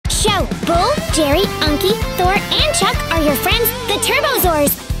show. Bull, Jerry, Unky, Thor, and Chuck are your friends, the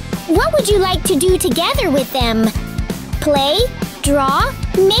Turbozaurs. What would you like to do together with them? Play, draw,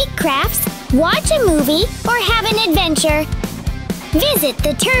 make crafts, watch a movie, or have an adventure? Visit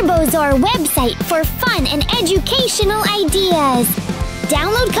the Turbozaur website for fun and educational ideas.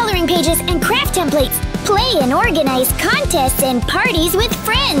 Download coloring pages and craft templates. Play and organize contests and parties with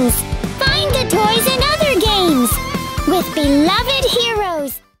friends. Find the toys and other games with beloved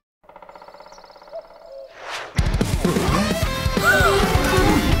heroes.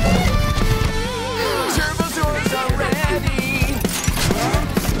 Turbozaurs are ready,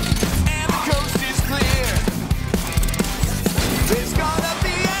 and the coast is clear. There's gonna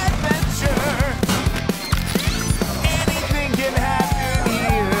be adventure. Anything can happen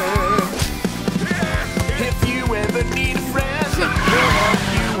here. If you ever need a friend, we'll help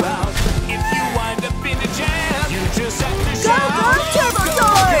you out. If you wind up in a jam, you just have to shout. Go,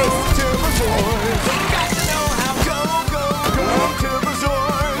 Turbozaurs! Turbozaurs! We got to know how. Go,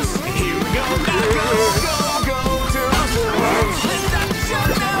 Turbozaurs! Here we go, now go, Turbozaurs! Lift up the show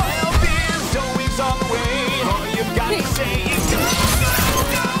now, help is always on the way. All you've got to say is go,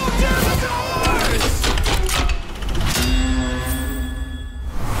 Turbozaurs!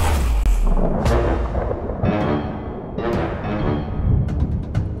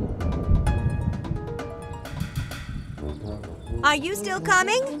 Are you still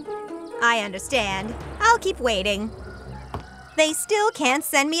coming? I understand. I'll keep waiting. They still can't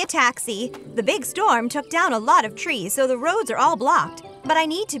send me a taxi. The big storm took down a lot of trees, so the roads are all blocked. But I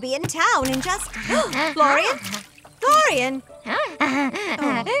need to be in town in just... Florian? Florian!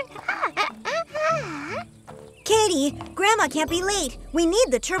 Oh. Katie, Grandma can't be late. We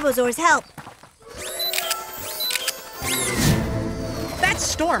need the Turbozaurs' help. That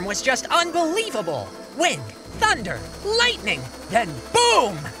storm was just unbelievable. Wind, thunder, lightning, then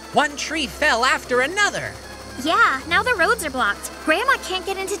boom! One tree fell after another. Yeah, now the roads are blocked. Grandma can't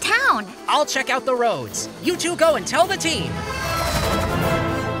get into town. I'll check out the roads. You two go and tell the team.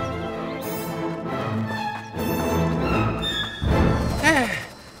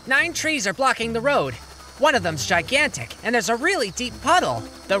 9 trees are blocking the road. One of them's gigantic, and there's a really deep puddle.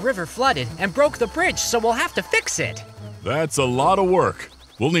 The river flooded and broke the bridge, so we'll have to fix it. That's a lot of work.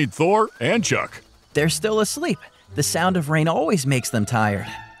 We'll need Thor and Chuck. They're still asleep. The sound of rain always makes them tired.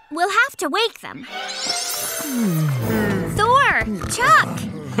 We'll have to wake them. Thor! Chuck!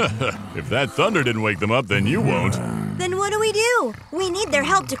 If that thunder didn't wake them up, then you won't. Then what do? We need their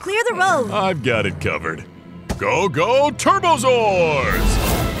help to clear the road. I've got it covered. Go, Turbozaurs!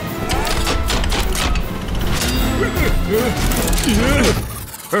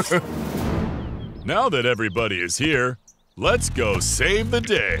 Now that everybody is here, let's go save the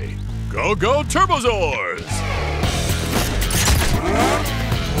day. Go, Turbozaurs!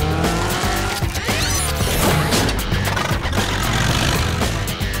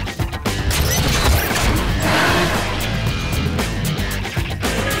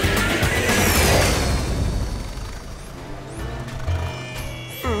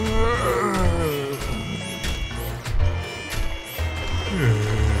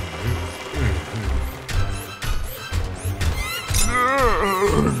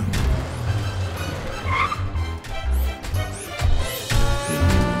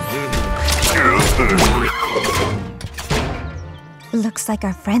 Looks like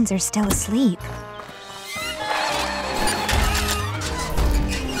our friends are still asleep.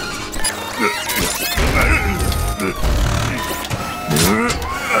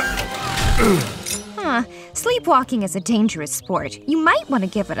 Sleepwalking is a dangerous sport. You might want to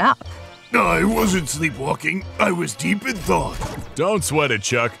give it up. I wasn't sleepwalking. I was deep in thought. Don't sweat it,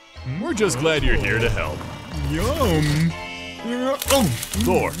 Chuck. We're just glad you're here to help. Yum.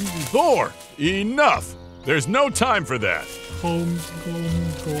 Thor, enough. There's no time for that.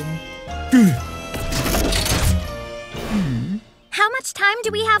 How much time do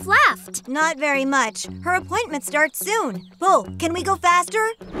we have left? Not very much. Her appointment starts soon. Bull, can we go faster?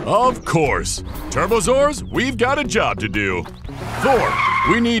 Of course. Turbozaurs, we've got a job to do. Thor,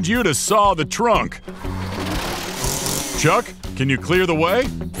 we need you to saw the trunk. Chuck, can you clear the way?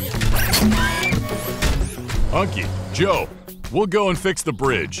 Unky, Joe, we'll go and fix the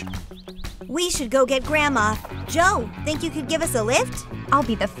bridge. We should go get Grandma. Joe, think you could give us a lift? I'll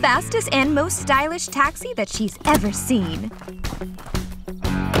be the fastest and most stylish taxi that she's ever seen.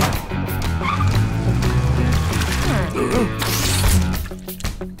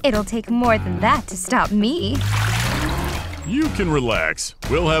 It'll take more than that to stop me. You can relax.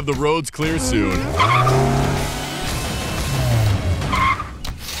 We'll have the roads clear soon.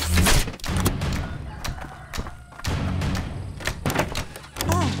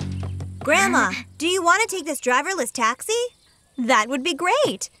 Grandma, do you want to take this driverless taxi? That would be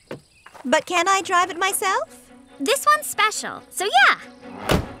great. But can I drive it myself? This one's special, so yeah.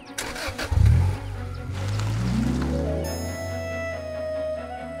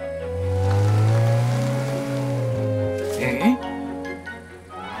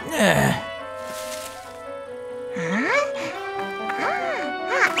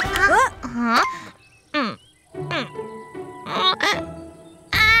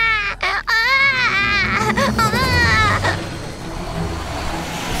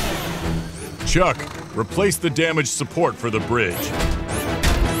 Chuck, replace the damaged support for the bridge.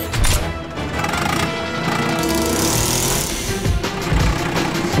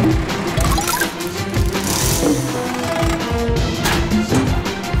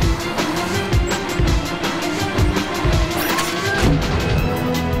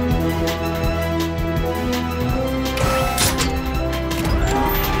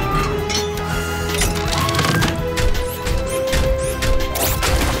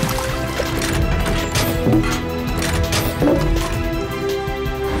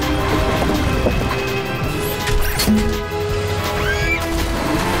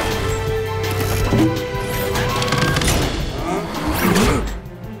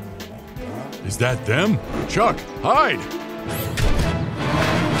 Is that them? Chuck, hide!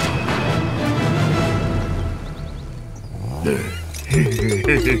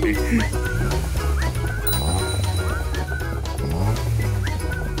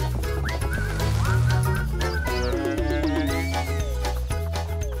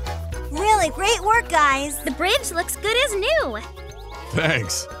 Really great work, guys. The bridge looks good as new.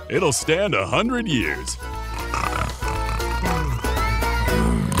 Thanks. It'll stand 100 years.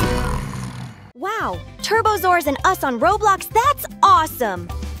 Wow, Turbozaurs and us on Roblox, that's awesome!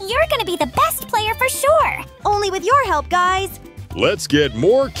 You're gonna be the best player for sure. Only with your help, guys. Let's get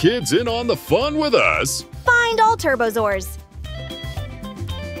more kids in on the fun with us. Find all Turbozaurs.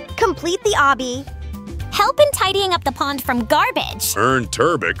 Complete the obby. Help in tidying up the pond from garbage. Earn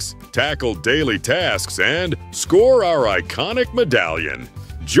Turbix, tackle daily tasks, and score our iconic medallion.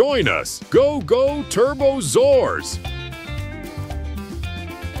 Join us. Go, go, Turbozaurs!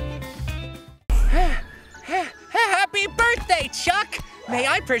 Happy birthday, Chuck! May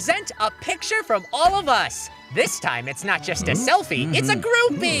I present a picture from all of us? This time it's not just a selfie, it's a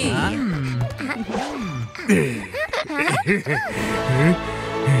groupie!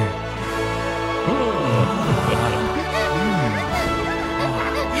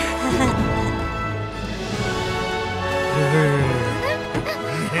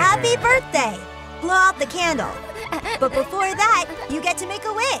 Happy birthday! Blow out the candle. But before that, you get to make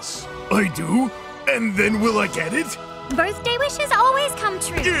a wish. I do? And then will I get it? Birthday wishes always come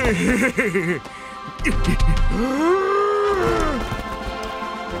true.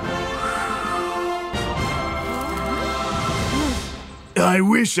 I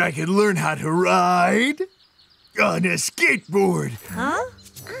wish I could learn how to ride on a skateboard. Huh?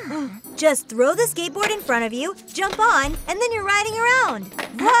 Just throw the skateboard in front of you, jump on, and then you're riding around.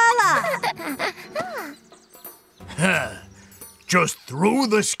 Voila! Just throw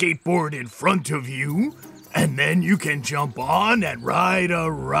the skateboard in front of you, and then you can jump on and ride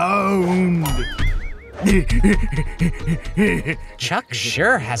around. Chuck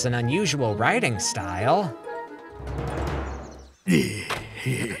sure has an unusual riding style.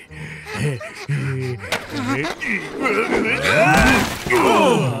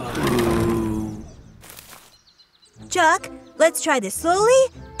 Chuck, let's try this slowly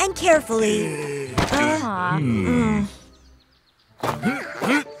and carefully.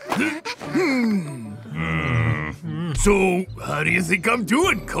 So, how do you think I'm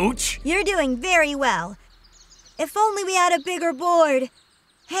doing, Coach? You're doing very well. If only we had a bigger board.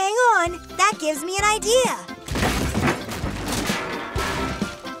 Hang on, that gives me an idea.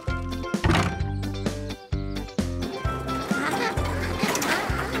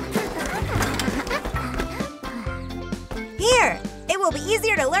 Here, it will be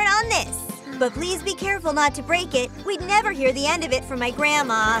easier to learn on this. But please be careful not to break it. We'd never hear the end of it from my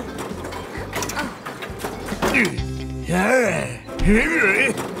grandma.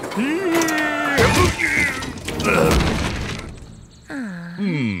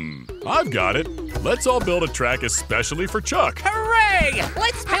 I've got it. Let's all build a track especially for Chuck. Hooray!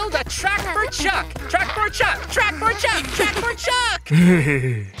 Let's build a track for Chuck! Track for Chuck! Track for Chuck! Track for Chuck!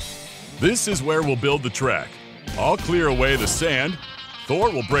 This is where we'll build the track. I'll clear away the sand,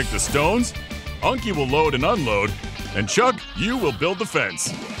 Thor will break the stones, Unky will load and unload, and Chuck, you will build the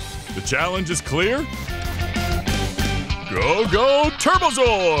fence. The challenge is clear? Go, go,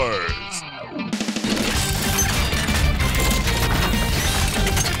 Turbozaurs!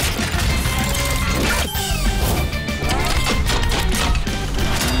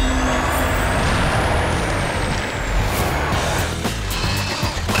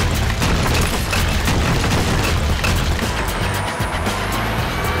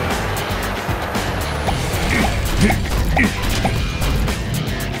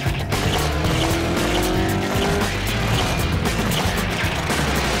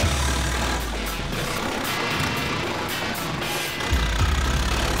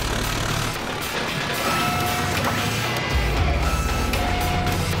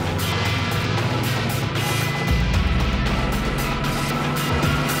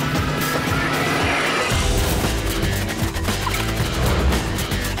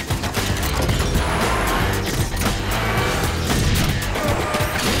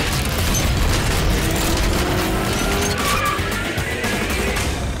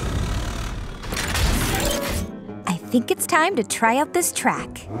 think it's time to try out this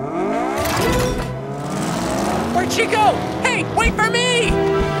track. Where'd she go? Hey, wait for me!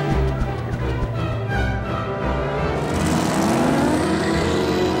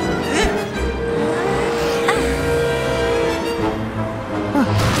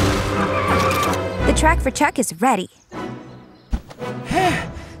 The track for Chuck is ready.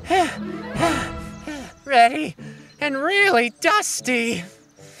 Ready and really dusty.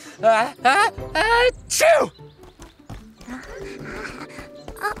 Achoo!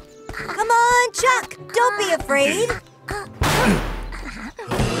 Come on, Chuck! Don't be afraid!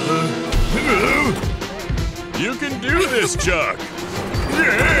 You can do this, Chuck.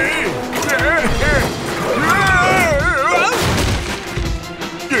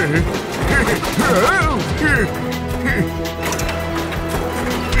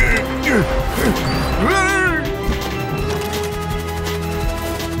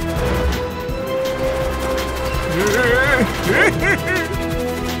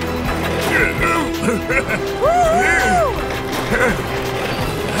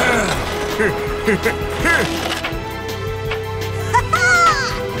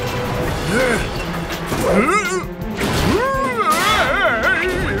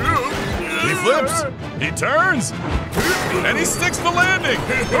 He flips, he turns, and he sticks the landing.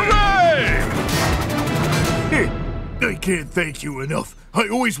 Hooray! I can't thank you enough. I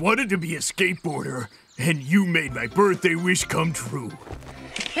always wanted to be a skateboarder, and you made my birthday wish come true.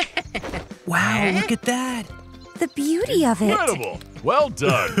 Wow, look at that. The beauty of it. Incredible. Well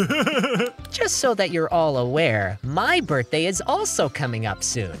done. Just so that you're all aware, my birthday is also coming up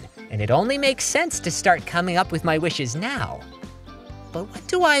soon, and it only makes sense to start coming up with my wishes now. But what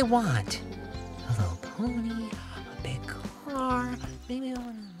do I want? A little pony, a big car, maybe one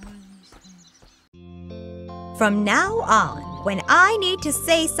of these things. From now on, when I need to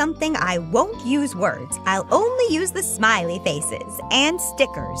say something, I won't use words. I'll only use the smiley faces and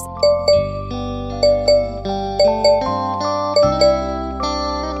stickers.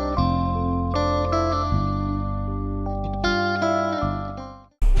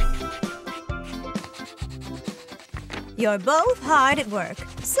 You're both hard at work.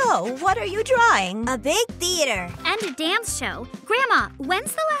 So, what are you drawing? A big theater. And a dance show. Grandma,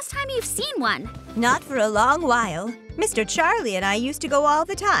 when's the last time you've seen one? Not for a long while. Mr. Charlie and I used to go all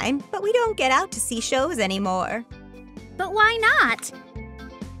the time, but we don't get out to see shows anymore. But why not?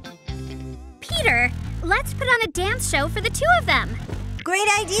 Peter, let's put on a dance show for the two of them. Great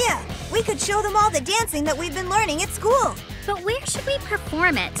idea! We could show them all the dancing that we've been learning at school. But where should we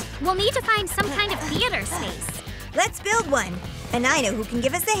perform it? We'll need to find some kind of theater space. Let's build one. And I know who can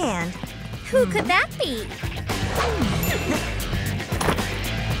give us a hand. Who could that be?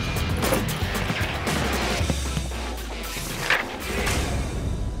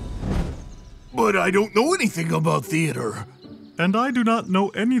 But I don't know anything about theater. And I do not know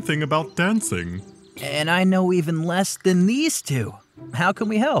anything about dancing. And I know even less than these two. How can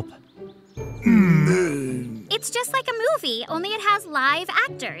we help? It's just like a movie, only it has live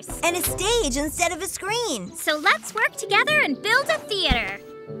actors. And a stage instead of a screen. So let's work together and build a theater.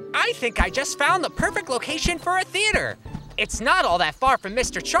 I think I just found the perfect location for a theater. It's not all that far from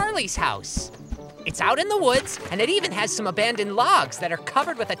Mr. Charlie's house. It's out in the woods, and it even has some abandoned logs that are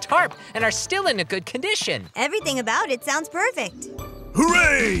covered with a tarp and are still in a good condition. Everything about it sounds perfect.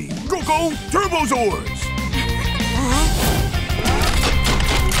 Hooray! Go Turbozaurs!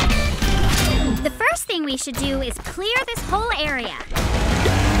 The first thing we should do is clear this whole area.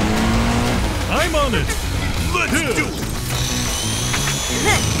 I'm on it. Let's do it!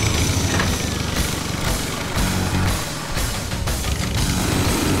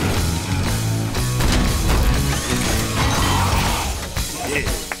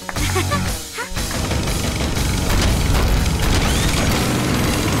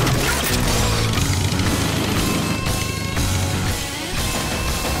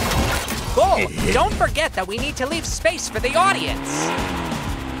 Bull, don't forget that we need to leave space for the audience.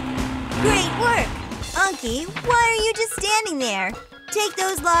 Great work! Unky, why are you just standing there? Take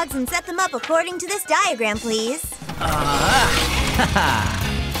those logs and set them up according to this diagram, please.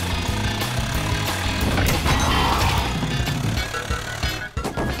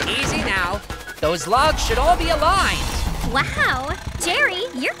 Easy now. Those logs should all be aligned. Wow, Jerry,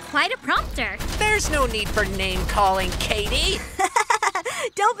 you're quite a prompter. There's no need for name-calling, Katie.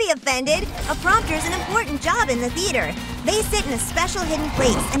 Don't be offended. A prompter is an important job in the theater. They sit in a special hidden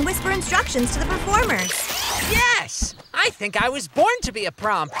place and whisper instructions to the performers. Yes! I think I was born to be a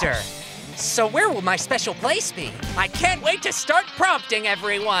prompter. So where will my special place be? I can't wait to start prompting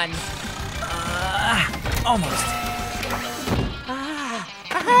everyone. Almost.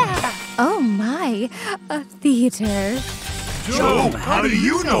 Oh my, a theater. Joe, how do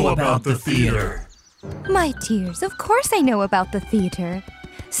you know about the theater? My dears, of course I know about the theater.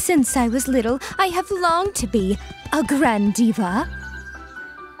 Since I was little, I have longed to be a grand diva.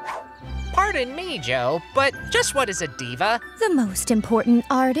 Pardon me, Joe, but just what is a diva? The most important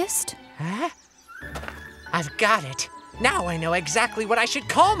artist. Huh? I've got it. Now I know exactly what I should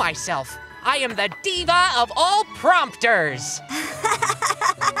call myself. I am the diva of all prompters.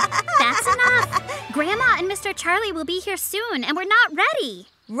 That's enough. Grandma and Mr. Charlie will be here soon, and we're not ready.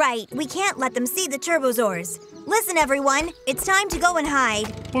 Right, we can't let them see the Turbozaurs. Listen, everyone, it's time to go and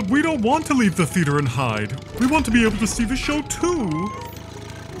hide. But we don't want to leave the theater and hide. We want to be able to see the show too.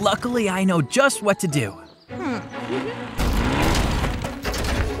 Luckily, I know just what to do.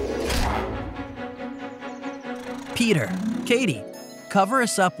 Peter, Katie, cover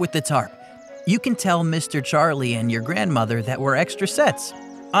us up with the tarp. You can tell Mr. Charlie and your grandmother that we're extra sets,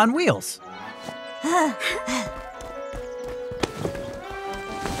 on wheels.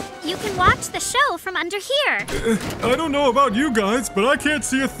 You can watch the show from under here. I don't know about you guys, but I can't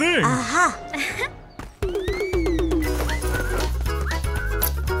see a thing.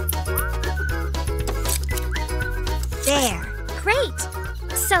 There. Great.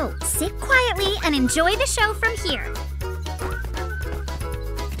 So, sit quietly and enjoy the show from here.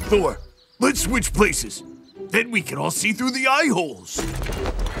 Thor, let's switch places. Then we can all see through the eye holes.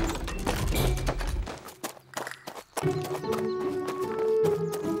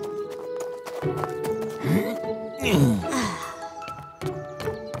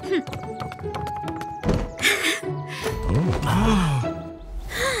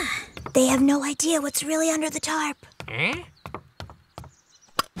 They have no idea what's really under the tarp. Eh?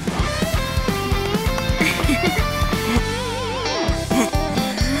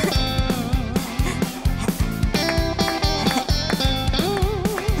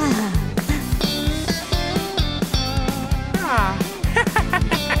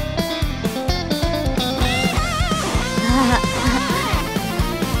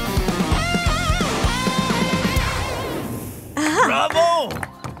 Bravo!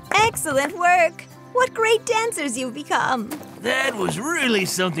 Excellent work. What great dancers you've become. That was really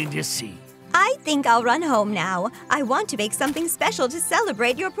something to see. I think I'll run home now. I want to make something special to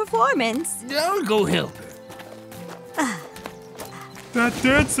celebrate your performance. I'll go help her. That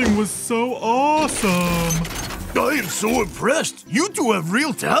dancing was so awesome. I am so impressed. You two have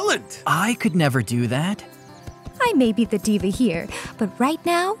real talent. I could never do that. I may be the diva here, but right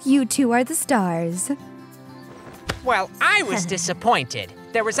now, you two are the stars. Well, I was disappointed.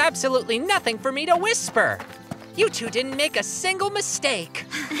 There was absolutely nothing for me to whisper. You two didn't make a single mistake.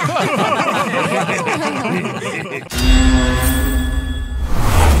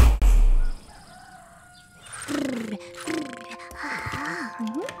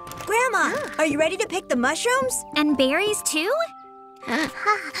 Grandma, are you ready to pick the mushrooms? And berries, too?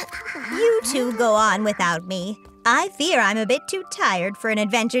 You two go on without me. I fear I'm a bit too tired for an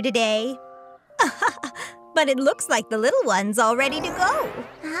adventure today. But it looks like the little one's all ready to go.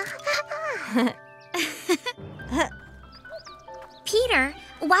 Peter,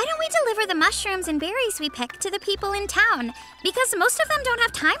 why don't we deliver the mushrooms and berries we pick to the people in town? Because most of them don't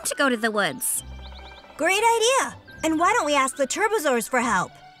have time to go to the woods. Great idea. And why don't we ask the Turbozaurs for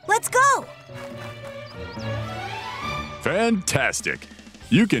help? Let's go. Fantastic.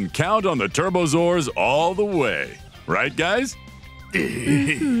 You can count on the Turbozaurs all the way. Right, guys?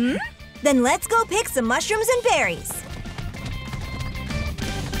 Then let's go pick some mushrooms and berries.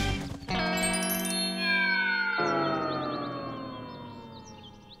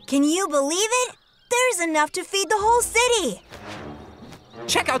 Can you believe it? There's enough to feed the whole city.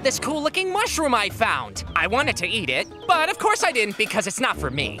 Check out this cool-looking mushroom I found. I wanted to eat it, but of course I didn't because it's not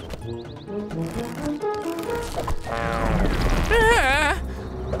for me.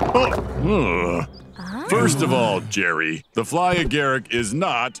 First of all, Jerry, the fly agaric is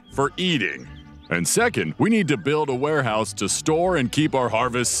not for eating. And second, we need to build a warehouse to store and keep our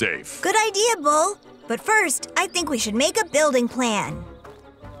harvest safe. Good idea, Bull. But first, I think we should make a building plan.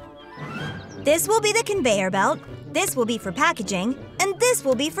 This will be the conveyor belt, this will be for packaging, and this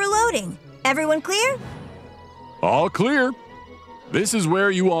will be for loading. Everyone clear? All clear. This is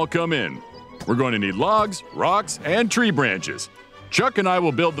where you all come in. We're going to need logs, rocks, and tree branches. Chuck and I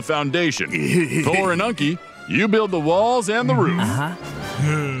will build the foundation. Thor and Unky, you build the walls and the roof.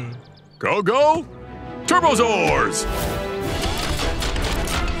 Go, go! Turbozaurs!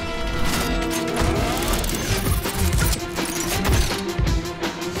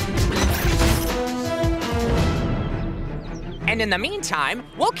 And in the meantime,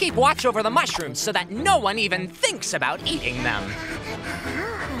 we'll keep watch over the mushrooms so that no one even thinks about eating them.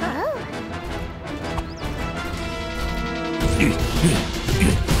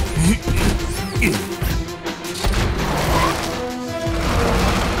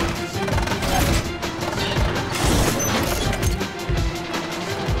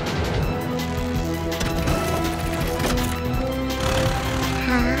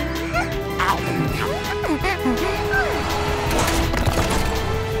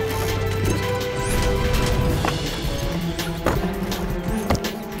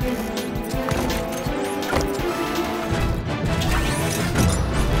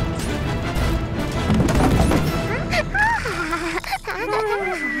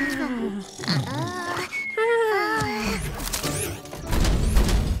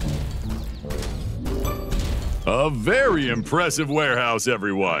 A very impressive warehouse,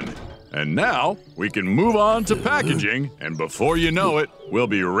 everyone. And now we can move on to packaging, and before you know it, we'll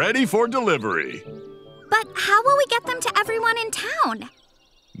be ready for delivery. But how will we get them to everyone in town?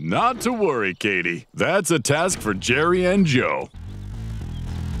 Not to worry, Katie. That's a task for Jerry and Joe.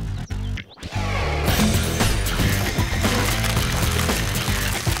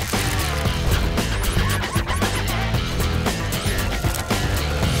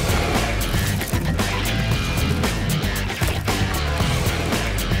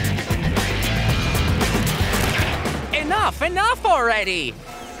 Enough already!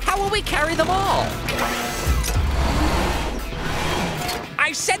 How will we carry them all?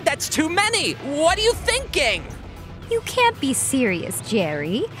 I said that's too many! What are you thinking? You can't be serious,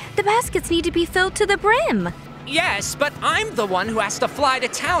 Jerry. The baskets need to be filled to the brim. Yes, but I'm the one who has to fly to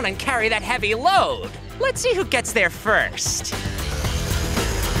town and carry that heavy load. Let's see who gets there first.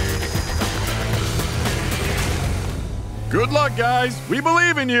 Good luck, guys. We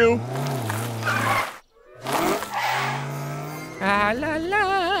believe in you. La la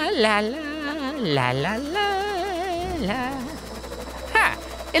la la la la la la. Ha!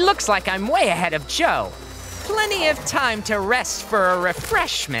 It looks like I'm way ahead of Joe. Plenty of time to rest for a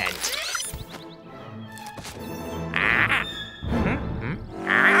refreshment.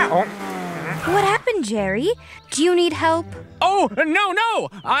 What happened, Jerry? Do you need help? Oh, no!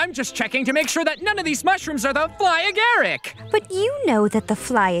 I'm just checking to make sure that none of these mushrooms are the fly agaric. But you know that the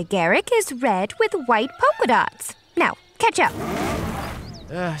fly agaric is red with white polka dots. Now, catch up.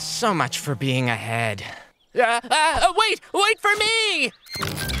 So much for being ahead. Wait for me!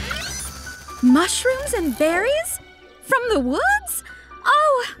 Mushrooms and berries? From the woods?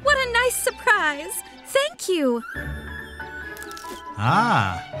 Oh, what a nice surprise. Thank you.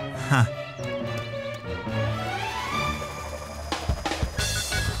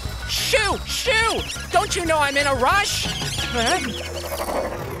 Shoo! Don't you know I'm in a rush?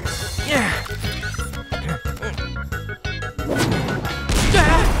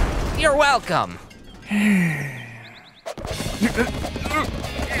 You're welcome.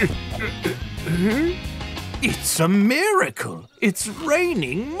 It's a miracle. It's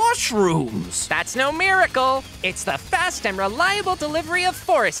raining mushrooms. That's no miracle. It's the fast and reliable delivery of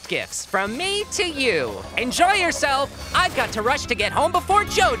forest gifts from me to you. Enjoy yourself. I've got to rush to get home before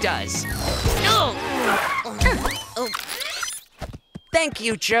Joe does. Thank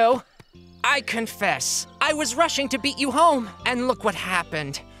you, Joe. I confess, I was rushing to beat you home, and look what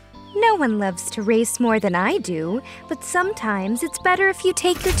happened. No one loves to race more than I do, but sometimes it's better if you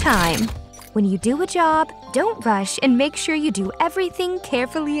take your time. When you do a job, don't rush and make sure you do everything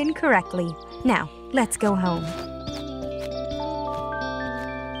carefully and correctly. Now, let's go home.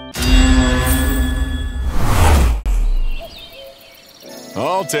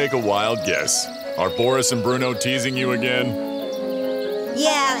 I'll take a wild guess. Are Boris and Bruno teasing you again?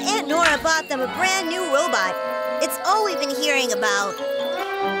 Yeah, Aunt Nora bought them a brand new robot. It's all we've been hearing about.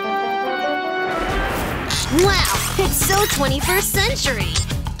 Wow, it's so 21st century.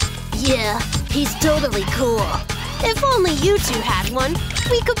 Yeah, he's totally cool. If only you two had one,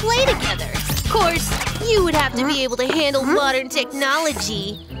 we could play together. Of course, you would have to be able to handle modern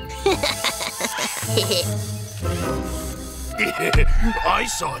technology. I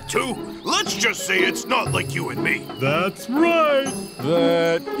saw it too. Let's just say it's not like you and me. That's right.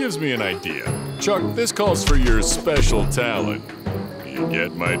 That gives me an idea. Chuck, this calls for your special talent. You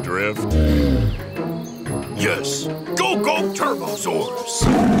get my drift? Yes. Go Turbozaurs!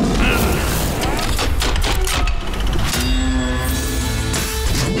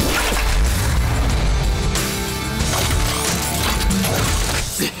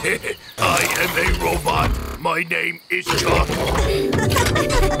 I am a robot. My name is Chuck.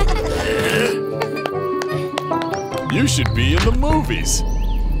 You should be in the movies.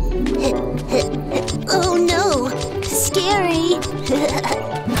 Oh no, scary.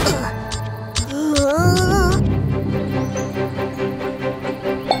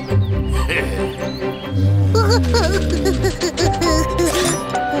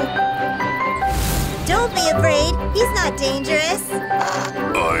 He's not dangerous.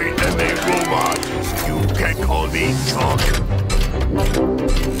 I am a robot. You can call me Chuck.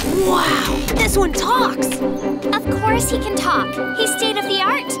 Wow, this one talks. Of course he can talk. He's state of the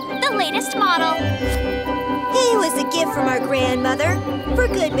art, the latest model. He was a gift from our grandmother for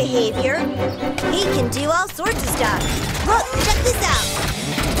good behavior. He can do all sorts of stuff. Look, check this out.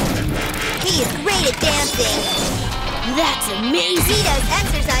 He is great at dancing. That's amazing. He does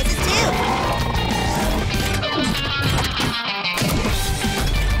exercises too.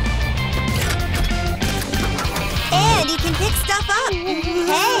 And he can pick stuff up.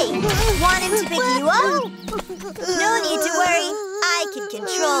 Hey, want him to pick you up? No need to worry. I can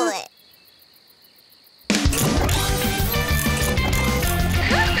control it.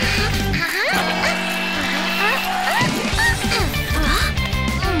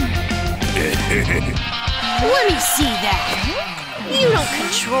 Let me see that. You don't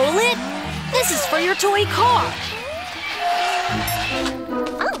control it. This is for your toy car.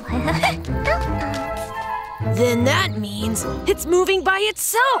 Then that means it's moving by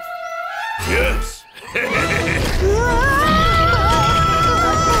itself. Yes.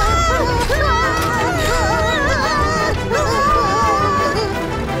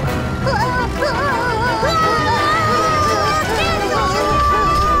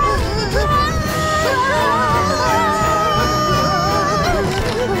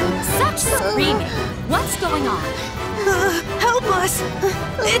 Screaming. What's going on? Help us!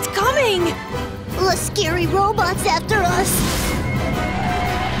 It's coming! The scary robot's after us.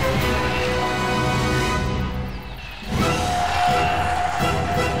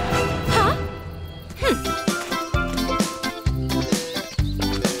 Huh?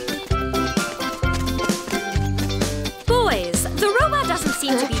 Boys, the robot doesn't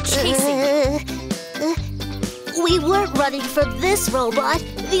seem to be chasing. We weren't running from this robot.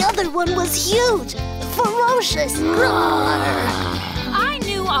 The other one was huge, ferocious. I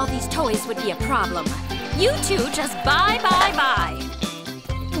knew all these toys would be a problem. You two just bye.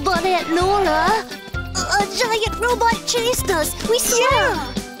 But Aunt Nora, a giant robot chased us. We saw.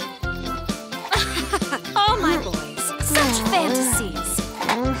 Oh, my boys, such fantasies.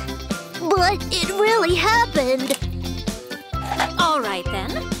 But it really happened. All right,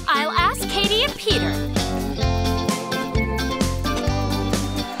 then. I'll ask Katie and Peter.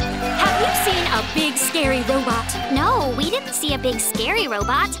 Have you seen a big, scary robot? No, we didn't see a big, scary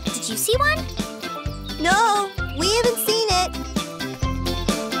robot. Did you see one? No, we haven't seen it.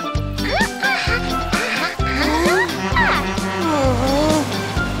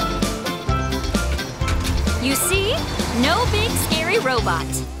 You see? No big, scary robot.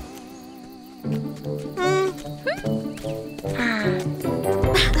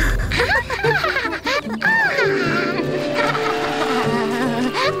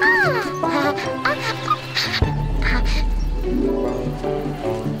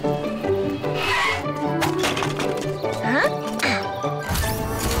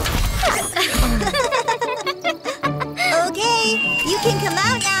 Okay, you can come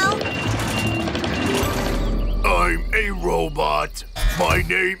out now. I'm a robot. My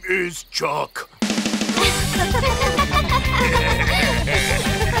name is Chuck.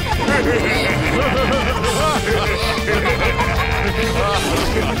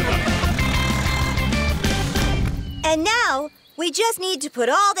 And now, we just need to put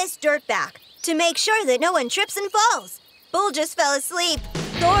all this dirt back to make sure that no one trips and falls. Bull just fell asleep.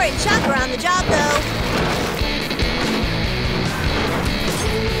 Thor and Chuck are on the job, though.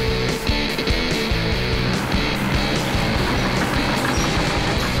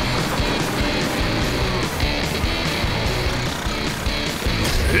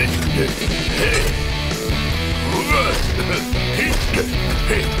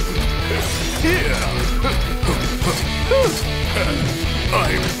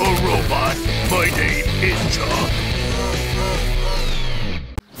 I'm a robot. My name is Chuck.